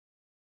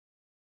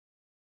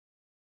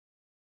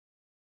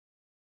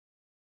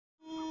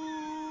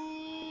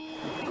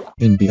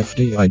In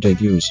BFDI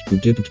debuts, who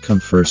didn't come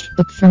first?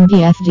 Book from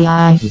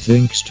BFDI. Who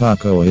thinks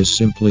Taco is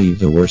simply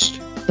the worst?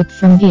 Book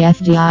from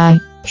BFDI.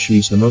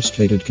 She's the most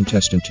hated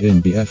contestant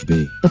in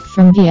BFB. Book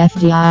from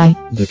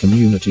BFDI. The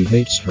community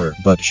hates her,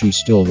 but she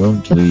still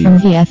won't Book leave. from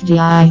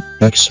BFDI.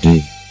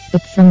 XD.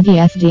 Book from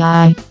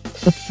BFDI.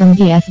 Book from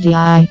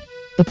BFDI.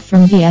 Book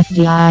from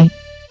BFDI.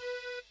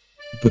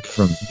 Book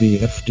from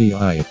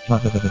BFDI.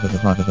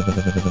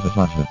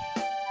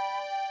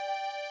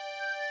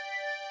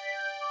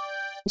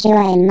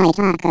 Join my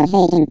taco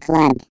hating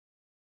club.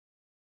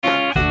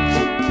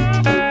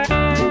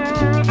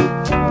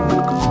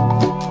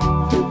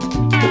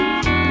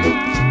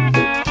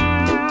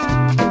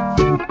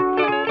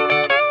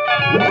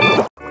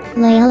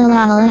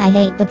 I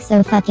hate books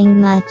so fucking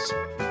much.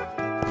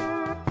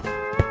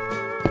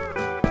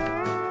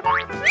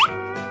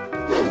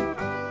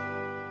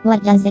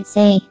 What does it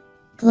say?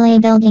 Clay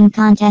building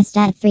contest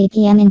at 3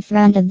 p.m. in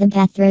front of the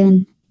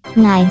bathroom.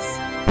 Nice.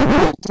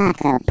 Hey,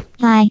 Taco.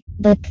 Hi,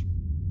 book.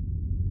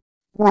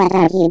 What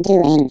are you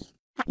doing?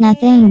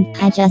 Nothing,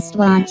 I just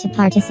want to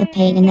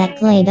participate in that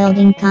clay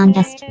building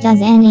contest.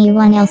 Does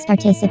anyone else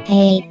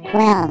participate?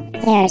 Well,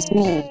 there's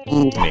me,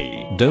 and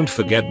Me, don't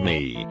forget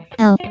me.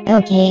 Oh,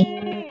 okay.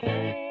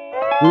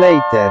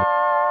 Later.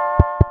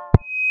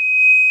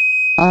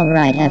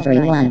 alright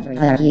everyone,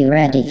 are you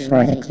ready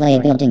for the clay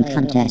building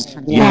contest?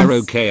 Yeah,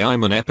 Yes. okay,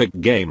 I'm an epic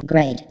game.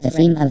 Great, the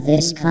theme of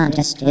this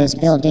contest is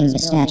building the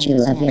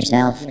statue of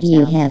yourself.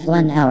 You have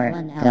 1 hour,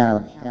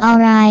 go.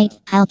 Alright,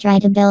 I'll try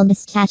to build a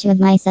statue of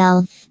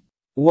myself.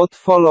 What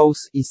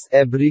follows is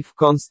a brief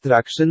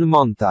construction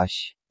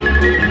montage.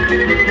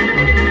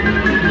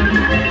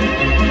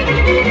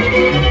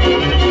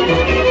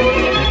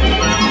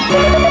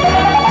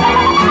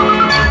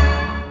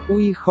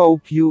 We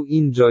hope you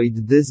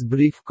enjoyed this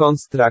brief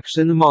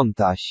construction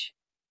montage.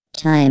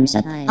 Time's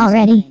up.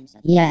 Already?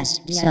 Yes,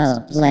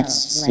 so, let's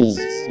see.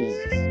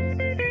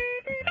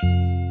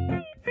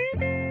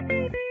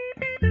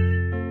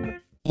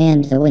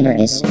 And the winner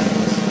is...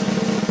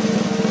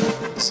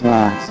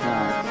 Sloth.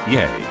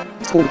 Yay.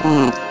 Too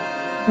bad.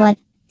 What?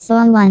 So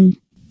I won.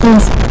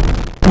 This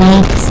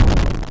makes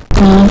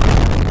me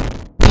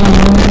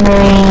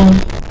angry.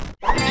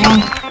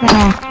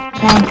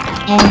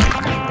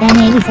 Then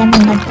 87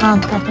 had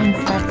called fucking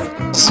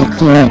sluts.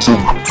 Security.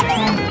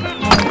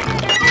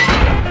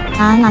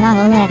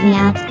 Let me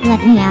out,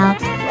 let me out.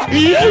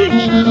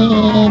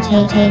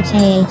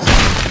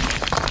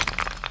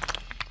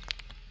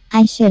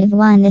 I should have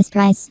won this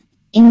prize.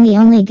 I'm the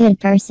only good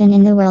person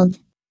in the world.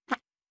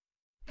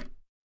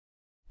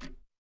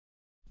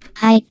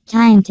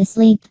 Time to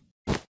sleep.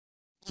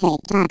 Hey,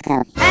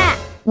 Taco.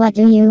 What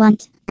do you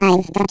want?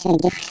 I've got a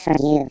gift for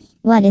you.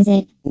 What is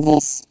it?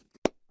 This.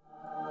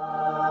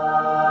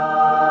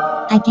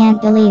 I can't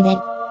believe it.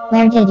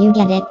 Where did you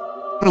get it?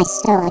 I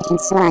stole it in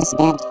Swaz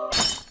bed.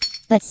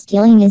 But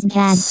stealing is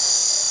bad.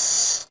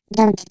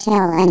 Don't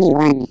tell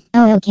anyone.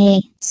 Oh,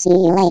 okay. See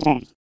you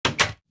later.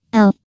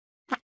 Oh.